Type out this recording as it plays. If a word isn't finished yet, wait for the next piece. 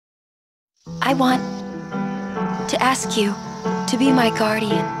I want to ask you to be my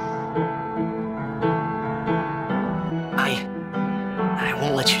guardian. I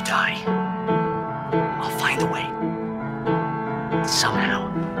won't let you die. I'll find a way.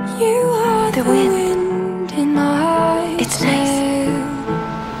 Somehow. You are the wind in my It's nice.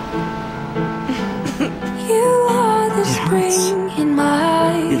 You are the spring in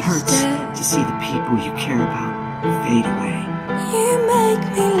my It hurts to see the people you care about fade away. You make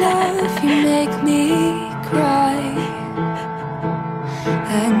me laugh, you make me cry,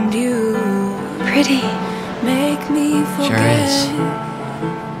 and you, pretty, make me forget. Sure is.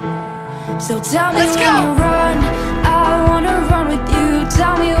 So tell me when you run, I wanna run with you.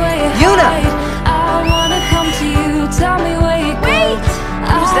 Tell me where you Yuna! hide, I wanna come to you. Tell me where you go. Wait!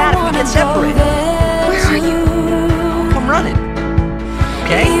 Who's that? We get separated. Where are you? I'm running.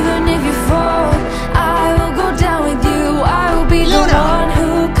 Okay? Even if you fall, I will go down with you. I will be the Yuna! one who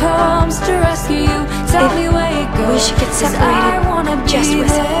comes to rescue you. Tell me where you go. We should get separated. Just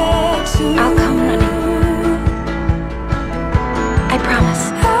whistle. I'll come running. I promise.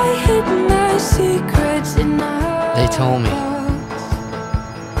 I hid my secrets in my heart. They told me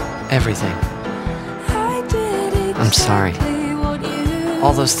everything. I'm sorry.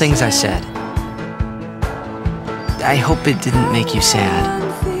 All those things I said. I hope it didn't make you sad.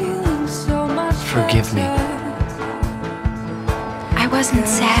 Forgive me. I wasn't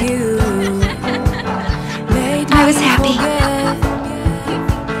sad. I was happy.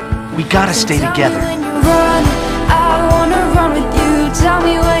 We gotta stay together. I wanna run with you. Tell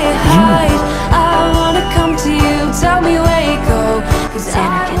me where you hide. I wanna come to you. Tell me where you go. 'Cause I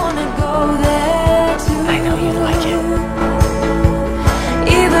wanna go there too. I know you'd like it.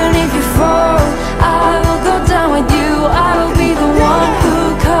 Even if you fall, I will go down with you. I will be the one who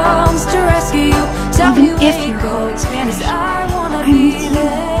comes to rescue you. Tell me where you go. 'Cause I wanna be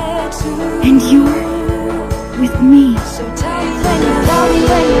there too. And you're with me. So tell me when you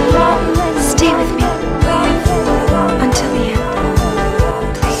Stay with me until the end.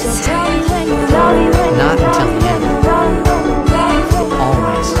 Please. Not until the end.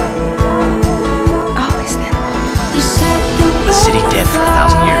 Always. Always then. A city dead for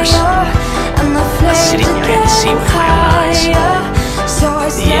 1,000 years. A city I had to see with my own eyes.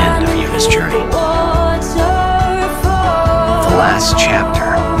 The end of Yuna's journey. The last chapter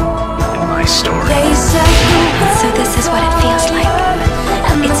in my story. So this is what it feels like.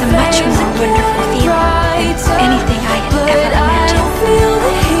 It's a much more wonderful feeling than anything I had ever imagined.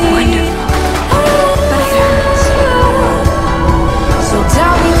 Wonderful. But it hurts. So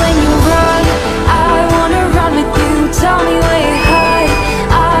tell me when you run, I wanna run with you. Tell me where you hide,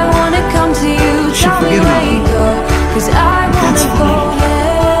 I wanna come to you. Tell me where you go, 'cause I wanna go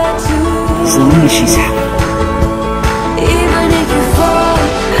there too. As long as she's happy. Even if you fall,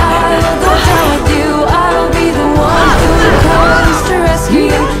 I will go down with you. I will be the one who comes to rescue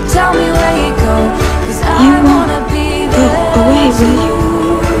you. Tell me where you go, 'cause I wanna be there away, will you?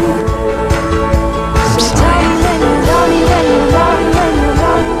 I'm sorry.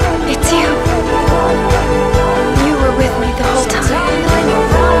 It's you. You were with me the whole time.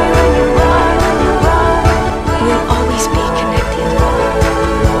 We'll always be connected.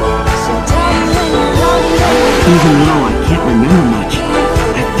 Even though I can't remember much,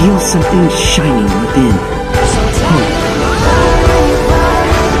 I feel something shining within. Hope.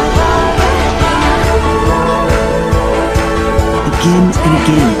 Again and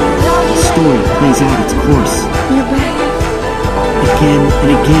again, the story plays out its course. You're back. Again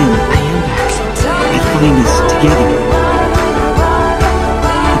and again, I am back. I find us together.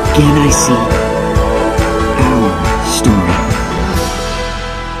 Again I see